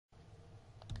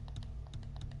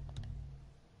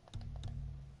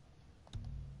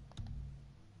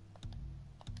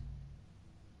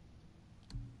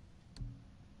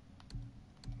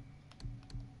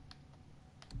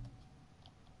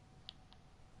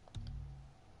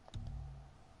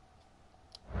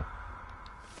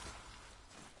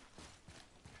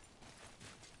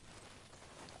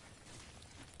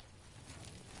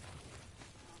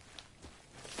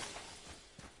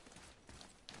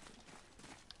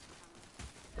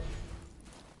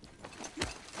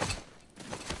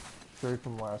Straight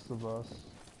from Last of Us.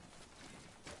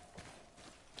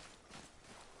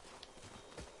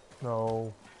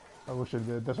 No. I wish I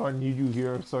did. That's why I need you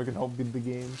here, so I can help beat the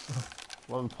game.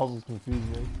 A lot of the puzzles confuse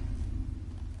me.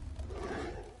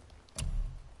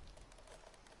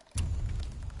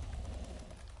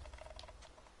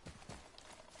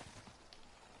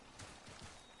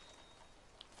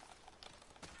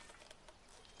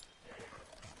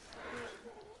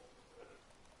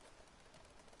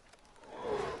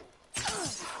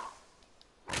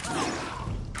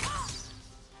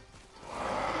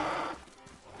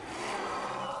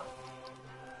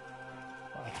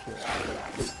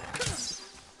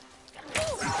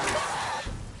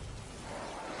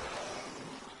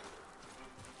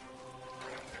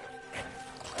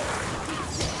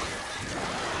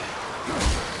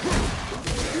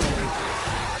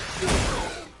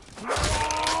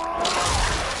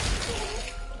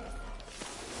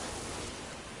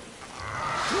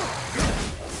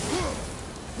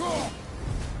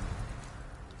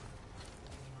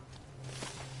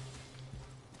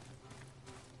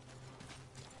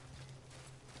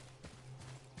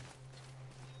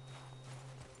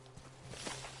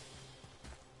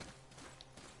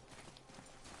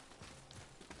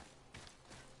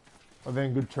 Are they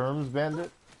in good terms,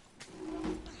 Bandit?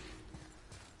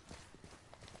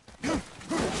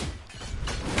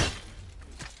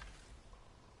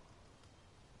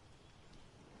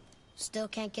 Still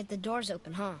can't get the doors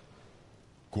open, huh?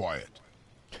 Quiet.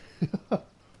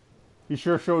 He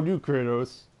sure showed you,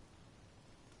 Kratos.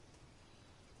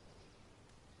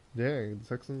 Dang, the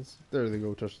Texans. There they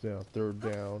go, touchdown. Third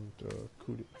down to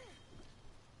Cootie.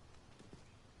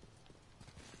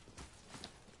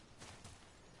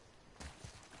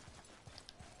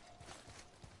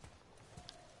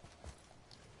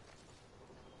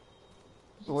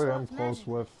 The lady I'm close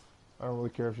with, I don't really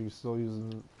care if she's still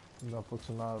using Netflix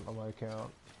or not on my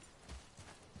account.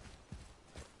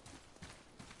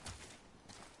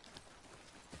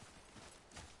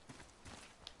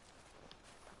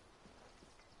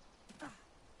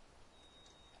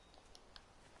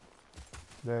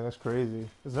 Dang, that's crazy.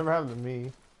 It's never happened to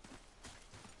me.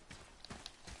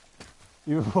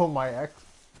 Even though my ex,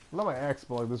 not my ex,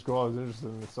 but like this girl I was interested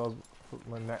in, it sells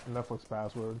my Netflix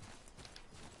password.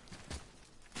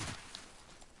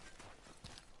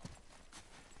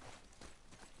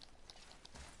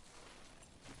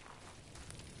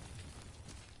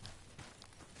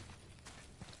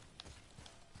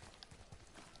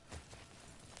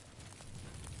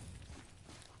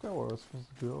 I forgot where I was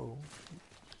supposed to go.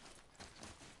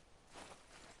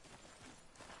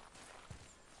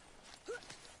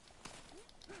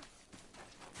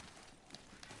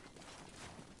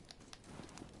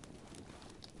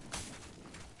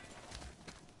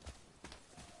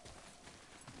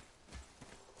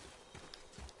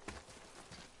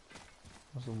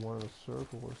 Must have wanted a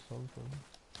circle or something.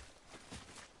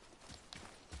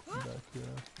 Back here.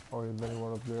 Oh, and then he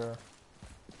went up there.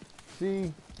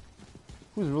 See?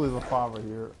 Who's really the father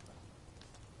here?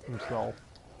 Himself.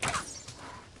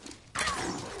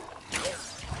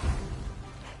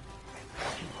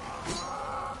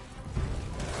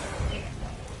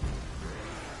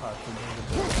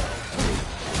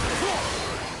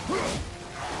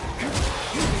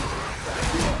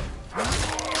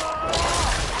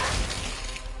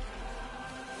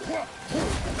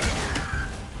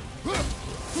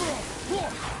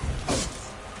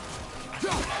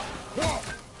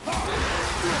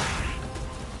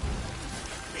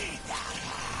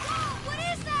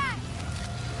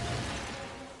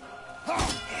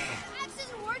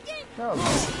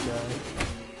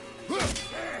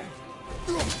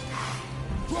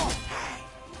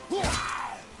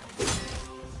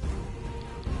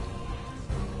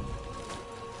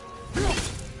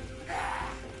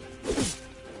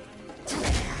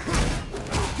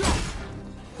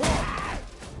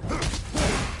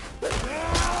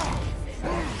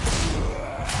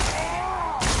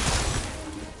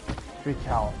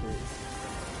 Fatality.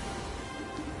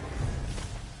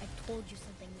 I told you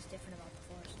something was different about the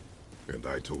Force. And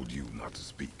I told you not to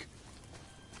speak.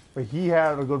 But he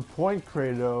had a good point,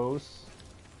 Kratos.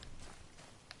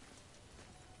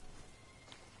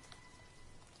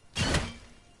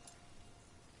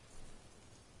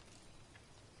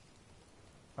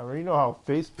 I already know how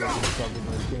Facebook and stuff is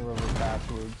like can't remember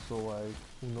passwords, so like,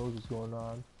 who knows what's going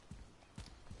on.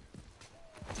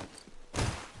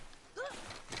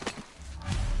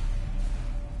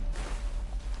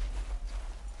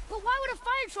 But why would a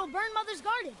fire troll burn Mother's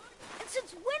garden? And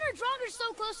since when are Draugrs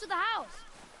so close to the house?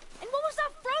 And what was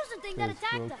that frozen thing that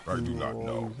attacked us? I do not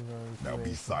know. Now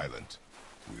be silent.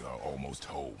 We are almost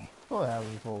home. It's only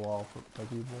happened for a while for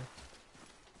people.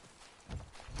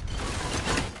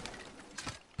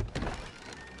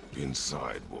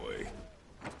 Inside, boy.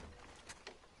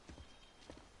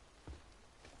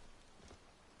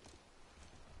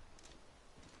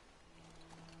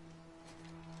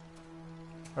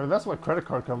 I mean, that's why credit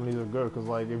card companies are good, because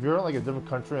like if you're in like a different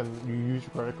country and you use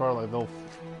your credit card, like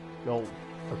they'll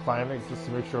decline it just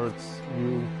to make sure it's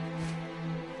you.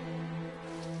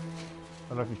 I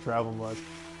don't know if you travel much.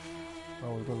 I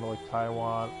was going to like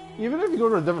Taiwan. Even if you go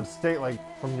to a different state, like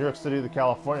from New York City to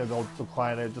California, they'll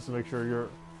decline it just to make sure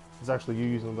it's actually you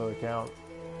using the account.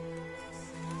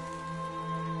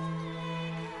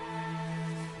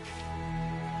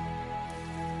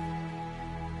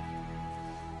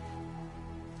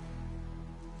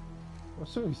 I'm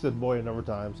assuming he said boy a number of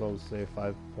times, so I'll say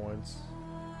 5 points.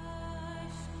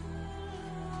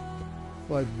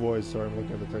 5 boys, sorry, I'm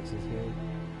looking at the Texans game.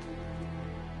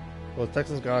 Well, the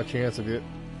Texans got a chance to get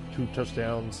 2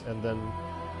 touchdowns and then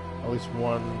at least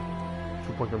 1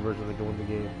 2-point conversion, they can win the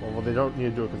game. Well, they don't need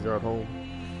to do it because they're at home.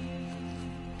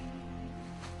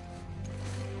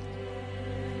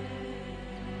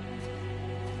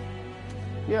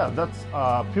 Yeah, that's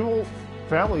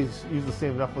families use the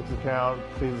same Netflix account,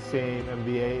 they use the same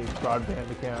NBA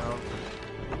broadband account.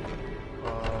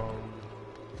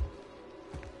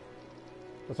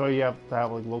 That's why you have to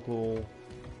have like local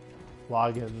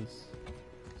logins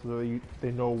so that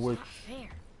they know which.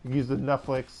 You use the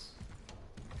Netflix.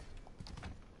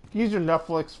 You use your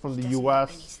Netflix from the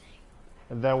US,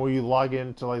 and then when you log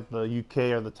into like the UK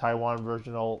or the Taiwan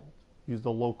version, I'll use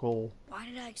the local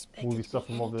movie stuff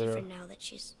from over there. Now that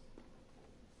she's...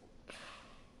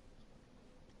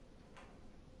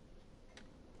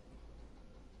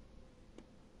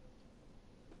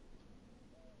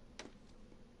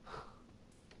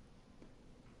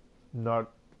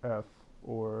 Not F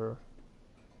or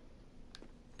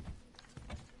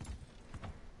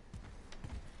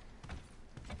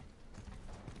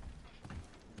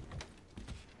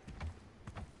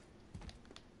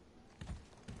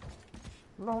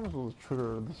I don't know what was the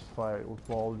trigger of this fight with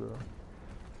Balder.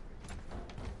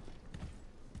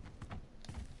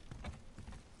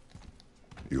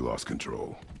 You lost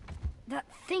control. That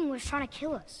thing was trying to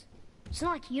kill us. It's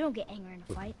not like you don't get angry in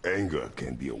a fight. Anger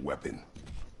can be a weapon.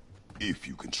 If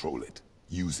you control it,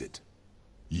 use it.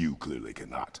 You clearly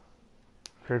cannot.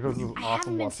 Here goes this I awesome haven't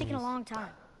been weapons. sick in a long time.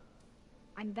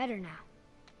 I'm better now.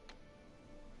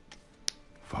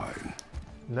 Fine.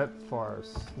 Net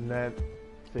farce. Net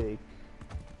fake.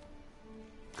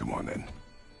 Come on then.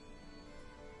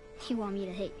 You want me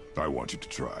to hate you? I want you to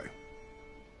try.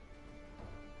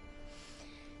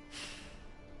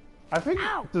 I think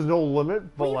there's no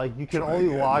limit, but like you can Try only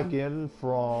again. log in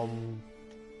from.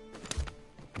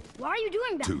 Why are you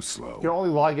doing that? Too slow. You can only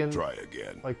log in Try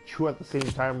again. like 2 at the same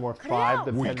time, or Cut it 5 out.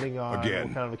 depending Weak. on Again.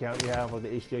 what kind of account you have, like the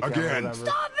HD account Again. or whatever.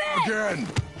 Stop it! Again!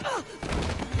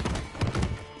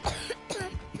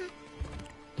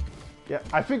 Yeah,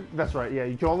 I think that's right. Yeah,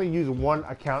 you can only use 1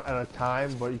 account at a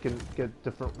time, but you can get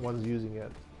different ones using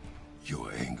it.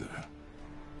 Your anger.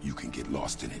 You can get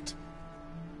lost in it.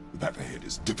 The path ahead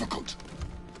is difficult.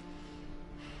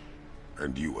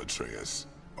 And you, Atreus,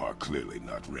 are clearly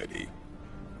not ready.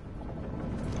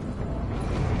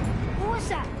 What was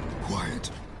that? Quiet.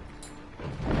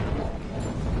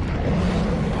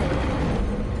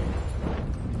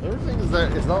 The other thing is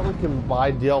that it's not like you can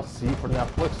buy DLC for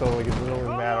Netflix, so like it doesn't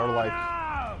really matter. Like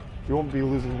you won't be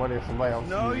losing money if somebody else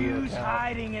No uses your use account.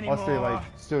 hiding anymore. Unless they like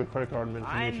steal your credit card I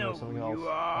information know or something who else. you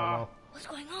I are. don't know. What's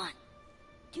going on?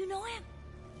 Do you know him?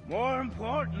 More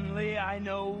importantly, I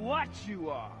know what you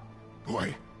are.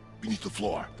 Boy, beneath the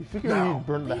floor. You figure Now. you'd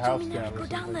burn the But you told house me never down to or go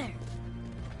down something. there.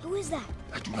 Who is that?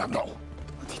 I do not know.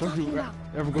 What's he Don't talking you about?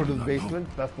 ever go to the No. basement?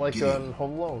 That's like Get in. on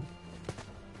Home Alone.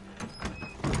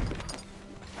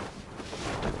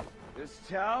 Just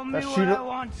tell me That what sheet I of-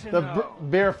 want to The know.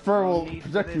 bare fur will No need for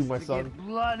protect you, this my to son. get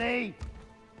bloody.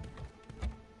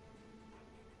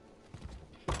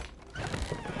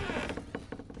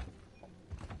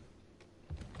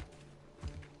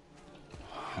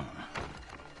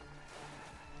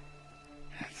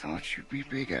 I thought you'd be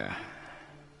bigger.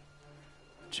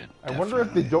 I wonder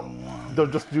if they don't. They'll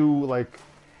just do like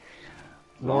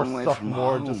Norse Long way stuff from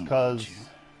more home, just because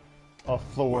of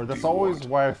Thor. What do That's you always want?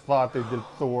 why I thought they did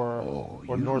Thor Oh,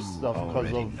 or you Norse stuff because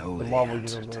already of know the the Marvel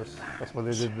answer to universe. that. That's why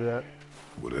they did that.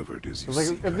 Whatever it is you It's like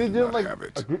seek, if I they do did not like have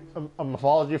it. a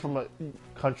mythology from a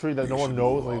country that no You one should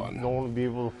knows, move like on. no one would be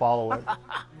able to follow it.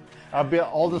 I'll be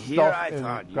all this Here stuff I in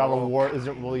thought God of your War kind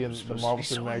isn't really in was the supposed to Marvel be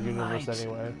so Cinematic Universe enlightened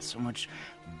anyway. and so much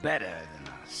better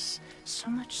than us, so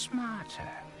much smarter.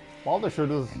 Balder sure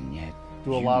does And yet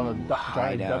do a lot of you Johnny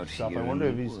hide Depp out stuff. I here wonder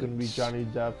in if the he's going to be woods Johnny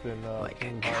Depp in like a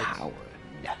Kingdom Hearts. coward.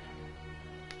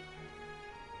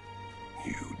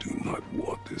 You do not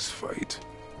want this fight.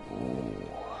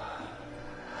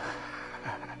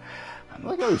 I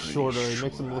like how he's shorter. It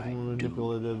makes him look more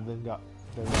manipulative than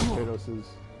Kratos is.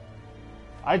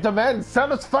 I demand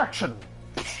satisfaction!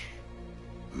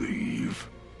 Leave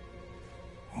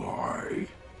my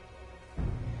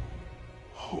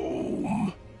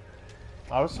home.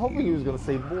 I was hoping he was gonna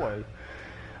say boy.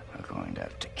 You're going to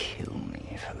have to kill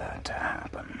me for that to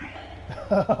happen.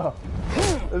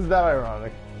 Is that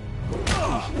ironic?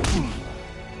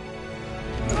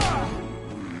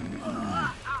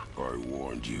 I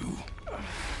warned you.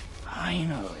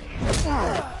 Finally.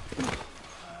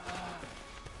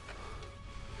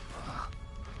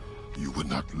 You would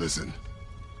not listen.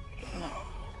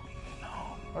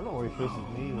 I don't know why he faces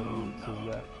me when he says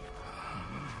that.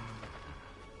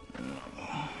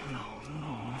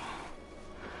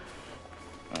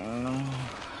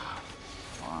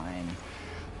 Fine.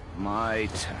 My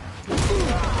turn.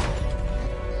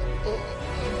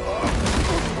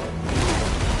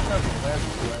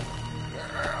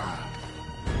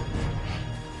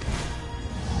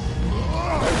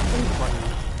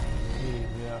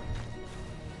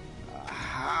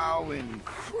 How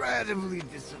incredibly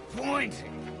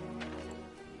disappointing.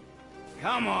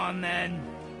 Come on, then.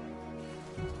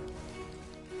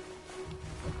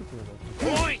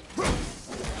 Point!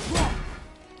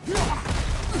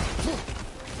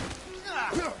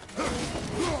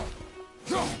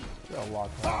 Yeah, lock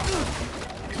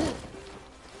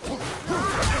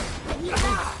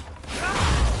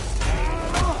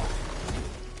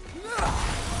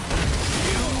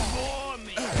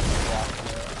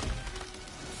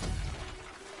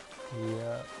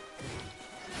Yeah.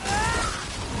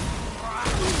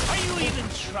 Are you even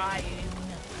trying?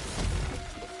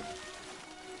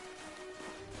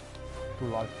 Two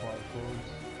lock flight codes.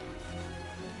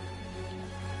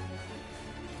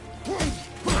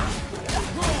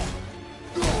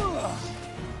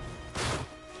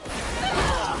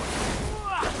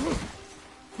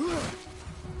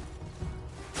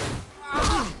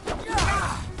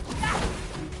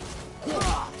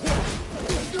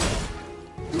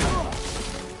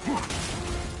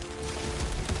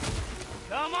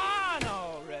 Come on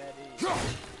already.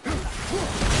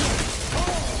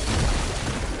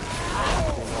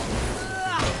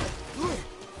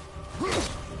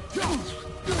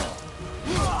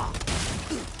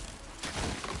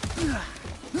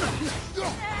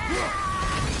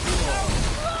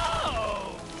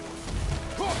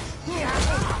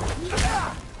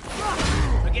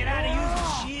 Forget how to use the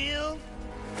shield.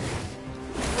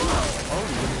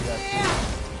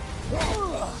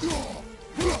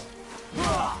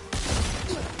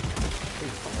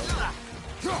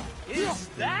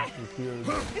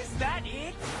 Is that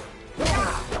it?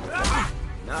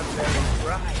 Not very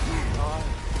bright, huh?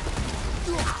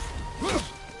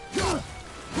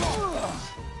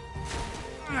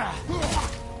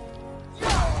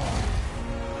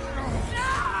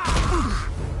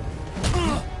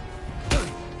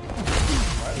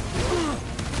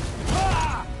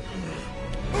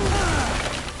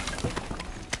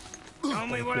 Tell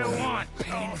me what I want.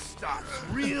 Pain stops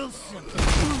real simple.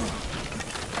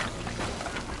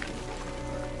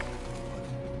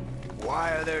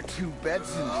 Why are there two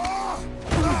beds in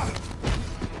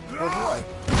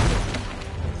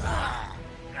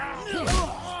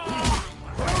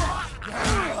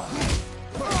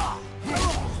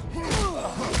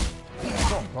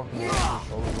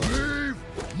Leave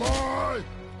my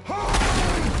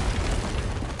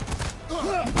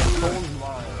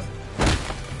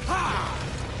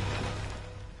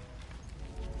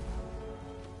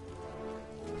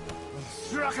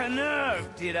Struck a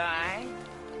nerve, did I?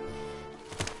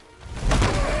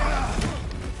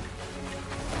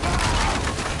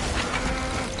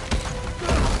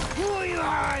 Who are you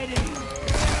hiding?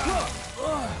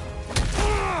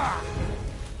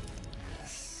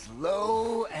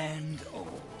 slow and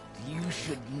old? You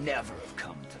should never have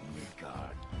come to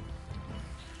Midgard.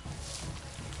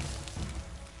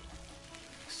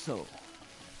 So,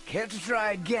 care to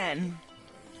try again?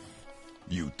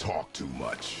 You talk too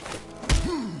much.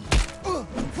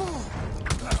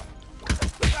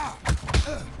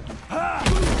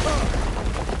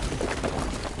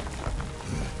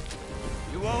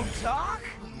 You won't talk?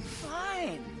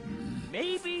 Fine.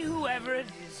 Maybe whoever it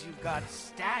is you got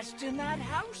stashed in that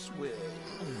house will.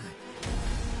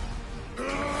 Who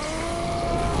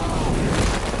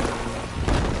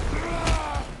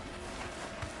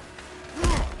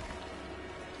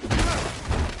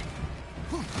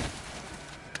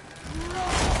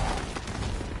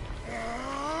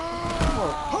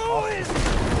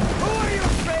are you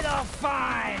afraid I'll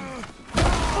find?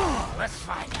 Let's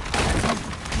find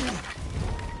out.